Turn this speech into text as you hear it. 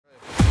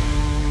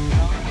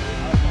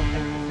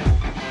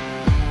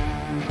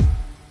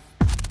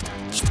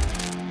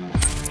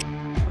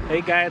Hey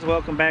guys,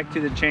 welcome back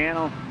to the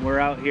channel. We're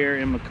out here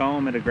in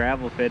Macomb at a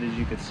gravel pit, as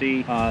you can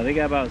see. They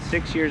got about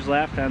 6 years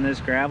left on this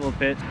gravel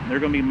pit. They're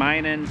gonna be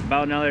mining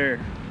about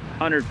another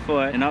 100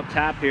 foot. And up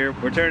top here,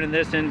 we're turning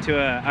this into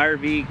a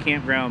RV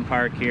campground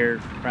park here.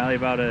 Probably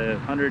about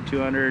 100,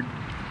 200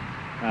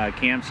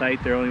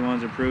 campsite. They're the only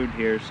ones approved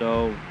here.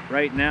 So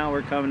right now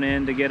we're coming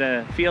in to get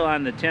a feel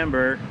on the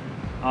timber.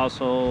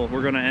 Also,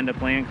 we're gonna end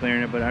up land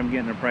clearing it, but I'm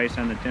getting a price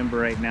on the timber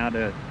right now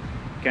to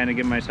kind of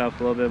give myself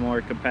a little bit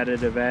more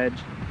competitive edge.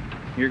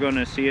 You're going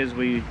to see as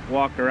we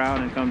walk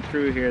around and come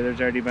through here, there's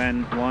already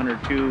been 1 or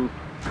 2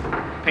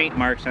 paint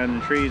marks on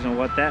the trees, and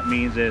what that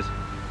means is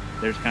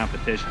there's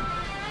competition.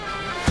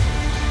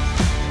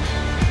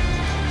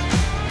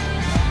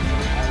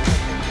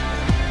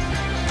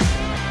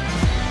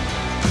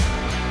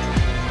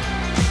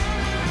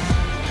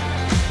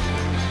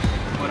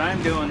 What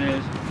I'm doing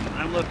is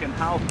I'm looking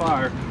how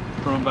far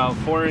from about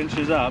 4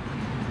 inches up.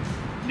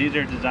 These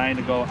are designed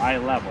to go eye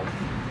level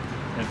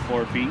at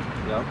 4 feet.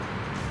 Yep.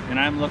 And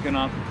I'm looking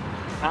up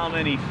how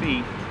many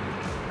feet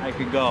I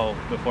could go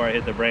before I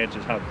hit the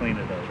branches, how clean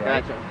it is,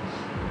 right? Gotcha.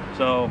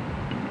 So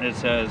it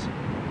says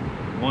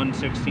 1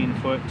 16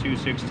 foot, 2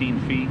 16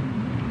 feet.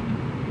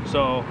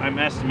 So I'm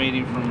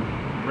estimating from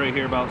right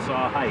here about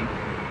saw height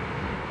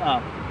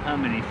up how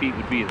many feet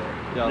would be there.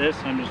 Yep. This,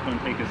 I'm just going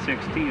to take a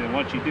 16, and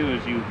what you do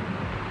is you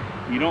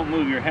don't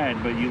move your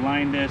head, but you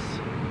line this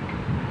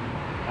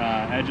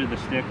edge of the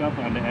stick up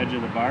on the edge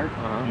of the bark,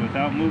 and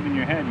without moving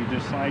your head, you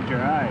just slide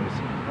your eyes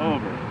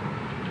over,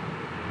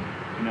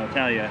 and it'll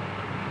tell you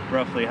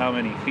roughly how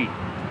many feet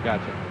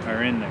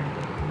are in there.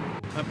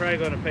 I'm probably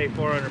going to pay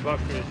 400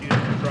 bucks for this unit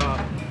for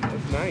trough.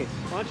 That's nice.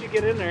 Why don't you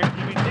get in there?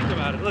 I mean, think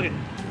about it. Look at,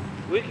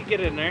 we could get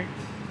in there.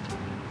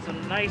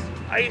 Some nice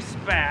ice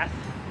bath.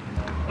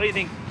 What do you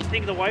think?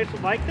 Think the wife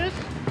would like this?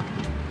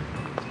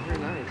 Very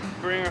nice.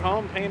 Bring her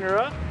home, paint her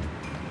up.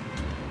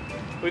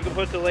 We could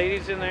put the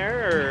ladies in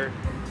there, or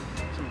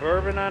some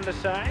bourbon on the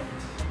side.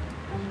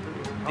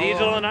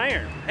 Diesel and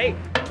iron. Hey,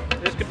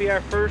 this could be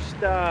our first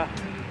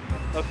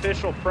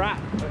official prop.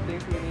 I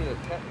think we need a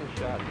tetanus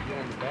shot to get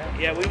on the back.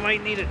 Yeah, we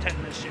might need a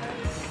tetanus shot.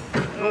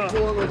 Don't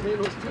pull on those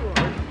needles too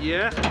hard.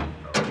 Yeah.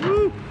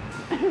 Woo.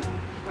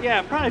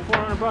 Yeah, probably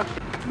 400 bucks.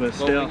 But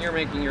still. Well, when you're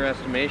making your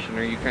estimation,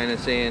 are you kind of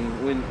saying,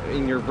 when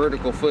in your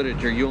vertical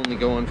footage, are you only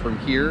going from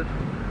here,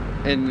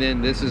 and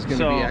then this is going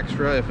to be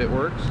extra if it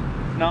works?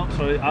 No,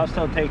 so I'll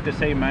still take the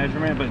same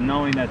measurement, but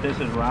knowing that this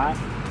is rock,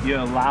 you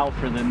allow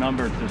for the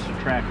number to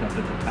subtract up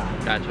at the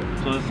top.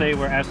 Gotcha. So let's say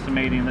we're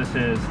estimating this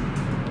is,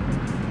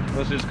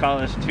 let's just call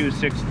this 2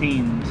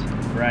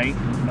 16s, right,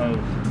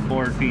 of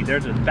board feet.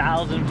 There's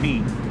 1,000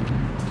 feet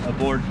of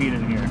board feet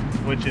in here,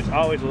 which is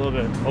always a little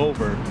bit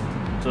over.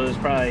 So this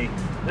is probably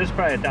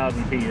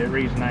 1,000 feet. It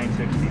reads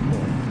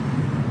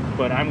 964.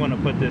 But I'm going to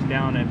put this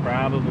down at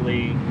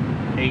probably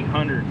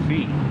 800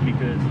 feet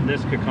because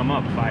this could come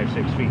up 5,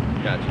 6 feet.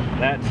 Gotcha.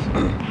 That's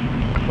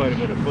quite a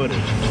bit of footage.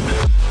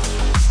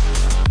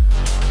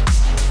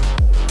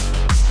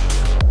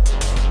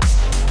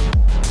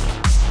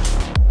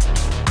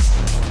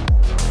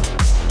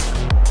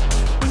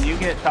 When you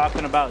get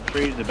talking about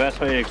trees, the best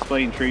way to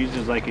explain trees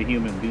is like a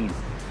human being.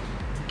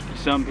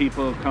 Some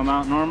people come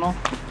out normal,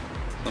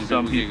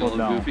 some people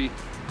don't. Goofy.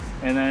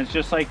 And then it's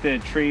just like the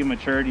tree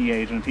maturity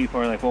age when people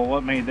are like, well,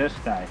 what made this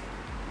die?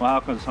 Well, how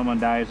come someone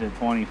dies at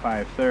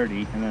 25,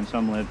 30, and then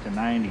some live to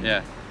 90?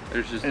 Yeah,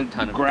 there's just a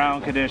ton of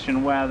ground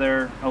condition,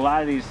 weather. A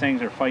lot of these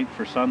things are fighting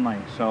for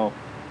sunlight. So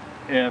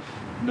if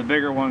the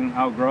bigger one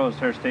outgrows,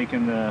 starts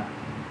taking the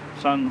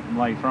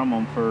sunlight from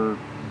them for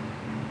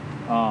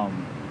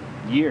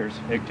years,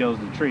 it kills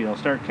the tree. They'll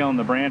start killing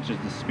the branches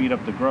to speed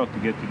up the growth to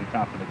get to the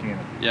top of the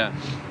canopy. Yeah.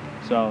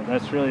 So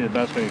that's really the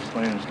best way to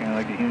explain it. It's kind of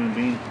like a human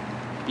being.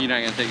 You're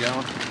not going to take that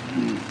one?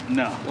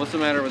 No. What's the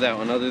matter with that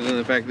one, other than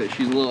the fact that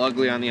she's a little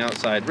ugly on the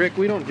outside? Rick,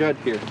 we don't judge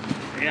here.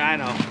 Yeah, I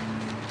know.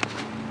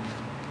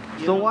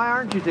 So why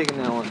aren't you taking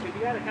that one?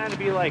 You got to kind of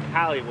be like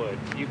Hollywood.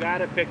 You got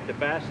to pick the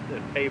best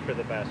and pay for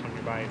the best when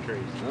you're buying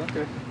trees.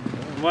 Okay.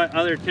 What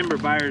other timber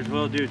buyers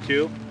will do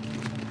too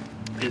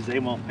is they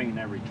won't paint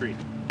every tree.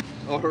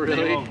 Oh,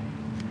 really?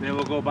 They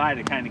will go by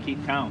to kind of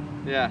keep count.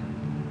 Yeah.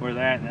 Where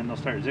they're at, and then they'll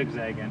start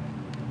zigzagging.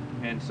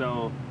 And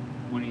so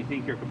when you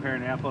think you're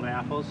comparing apple to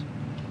apples,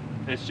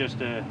 it's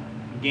just a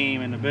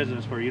game in the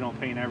business where you don't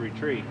paint every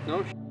tree.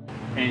 No.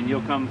 And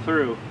you'll come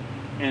through,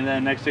 and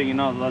then next thing you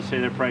know, let's say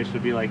their price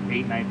would be like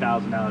 $8,000,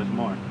 $9,000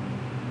 more.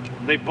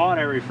 They bought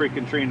every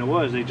freaking tree in the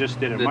woods, they just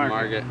didn't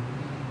mark it.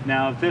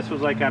 Now, if this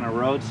was like on a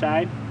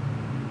roadside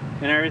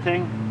and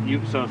everything,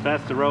 so if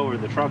that's the row where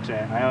the truck's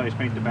at, I always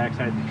paint the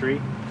backside of the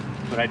tree,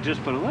 but I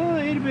just put a little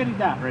itty bitty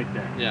dot right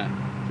there. Yeah.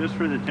 Just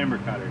for the timber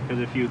cutter, because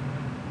if you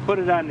put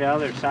it on the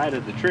other side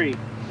of the tree,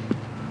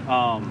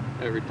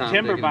 every time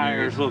timber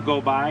buyers will go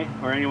by,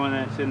 or anyone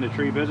that's in the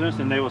tree business,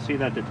 and they will see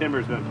that the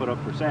timber's been put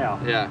up for sale.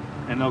 Yeah.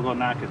 And they'll go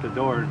knock at the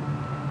door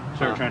and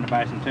start trying to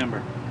buy some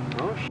timber.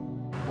 Oh,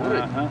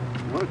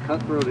 what a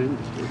cutthroat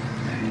industry.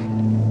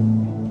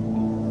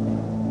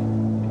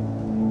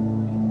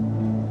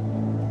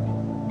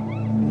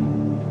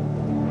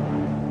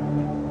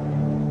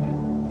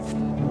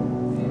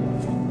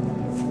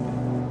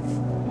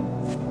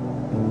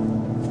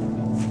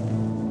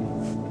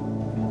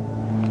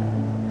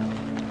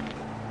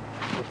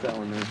 What's that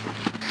one there?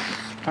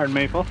 Hard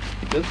maple.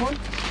 This one?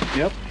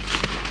 Yep.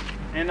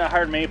 In the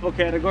hard maple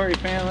category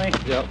family.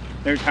 Yep.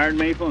 There's hard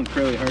maple and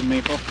curly hard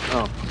maple.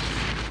 Oh.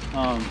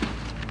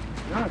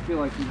 Now I feel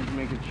like you're just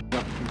making shit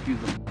up to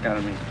confuse the fuck out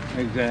of me.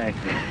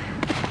 Exactly.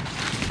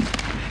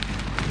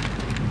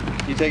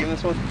 You taking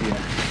this one? Yeah.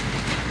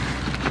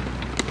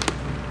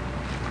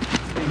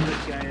 I think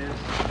this guy is.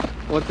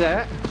 What's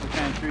that? What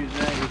kind of tree is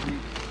that?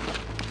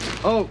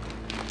 Oh.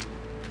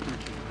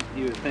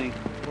 You would think.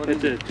 What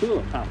it's is a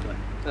tulip poplar.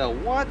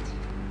 What?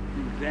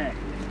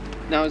 Exactly.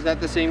 Now is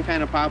that the same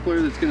kind of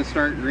poplar that's going to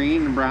start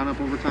green and brown up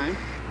over time?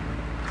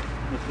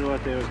 This is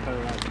what they would cut a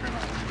lot of trim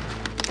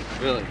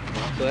out. Really?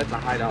 So that's a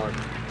high dollar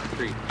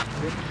tree.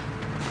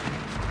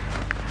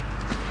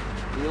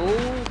 The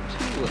old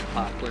tulip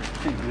poplar.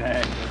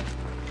 Exactly.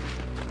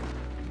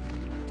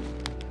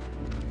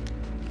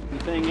 The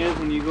thing is,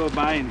 when you go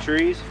buying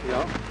trees,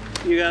 Yep.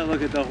 you gotta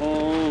look at the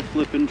whole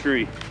flipping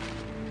tree.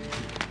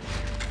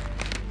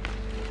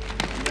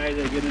 The guys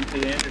that get into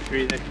the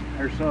industry that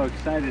are so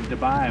excited to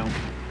buy them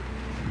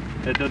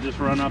that they'll just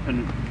run up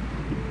and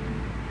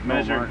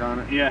measure mark on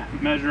it. Yeah,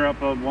 measure up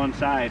on one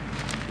side,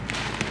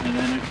 and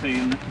then next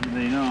thing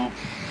they know,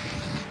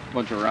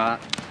 Bunch of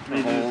rot.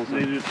 they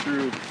just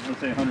threw, let's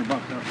say, $100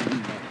 out for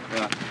 $100.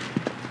 Yeah.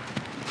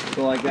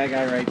 So like that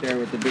guy right there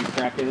with the big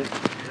crack in it.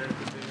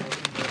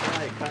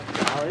 Probably cut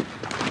solid.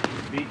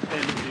 Beach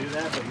didn't do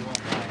that, but you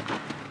won't buy it.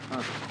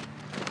 Huh.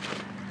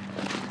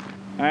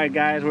 All right,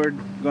 guys, we're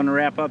going to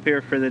wrap up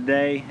here for the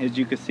day. As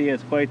you can see,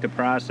 it's quite the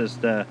process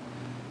to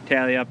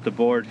tally up the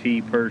board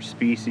fee per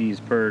species,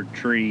 per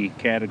tree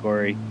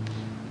category.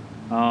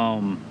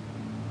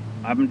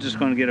 I'm just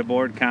going to get a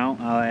board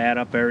count. I'll add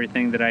up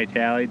everything that I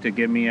tallied to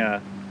give me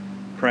a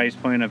price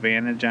point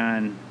advantage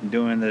on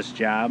doing this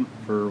job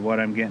for what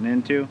I'm getting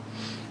into.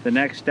 The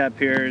next step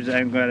here is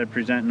I'm going to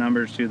present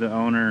numbers to the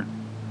owner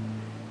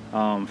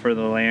for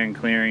the land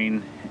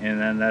clearing,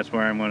 and then that's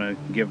where I'm going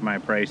to give my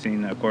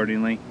pricing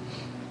accordingly.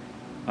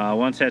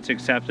 Once that's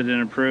accepted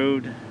and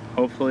approved,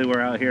 hopefully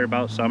we're out here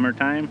about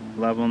summertime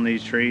leveling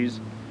these trees.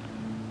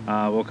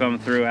 We'll come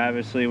through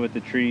obviously with the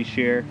tree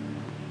shear,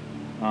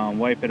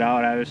 wipe it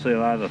out. Obviously a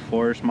lot of the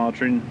forest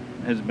mulching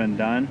has been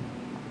done.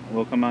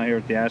 We'll come out here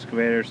with the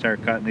excavator,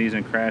 start cutting these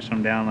and crash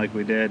them down like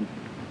we did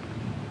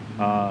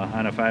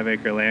on a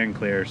 5-acre land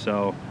clear.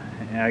 So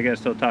I guess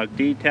they'll talk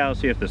details,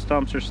 see if the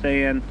stumps are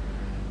staying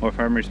or if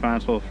I'm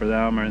responsible for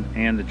them,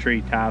 and the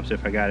tree tops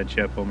if I got to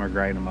chip them or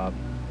grind them up.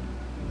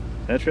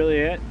 That's really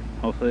it.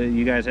 Hopefully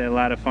you guys had a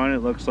lot of fun. It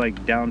looks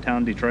like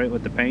downtown Detroit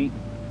with the paint.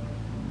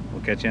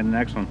 We'll catch you in the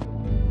next one.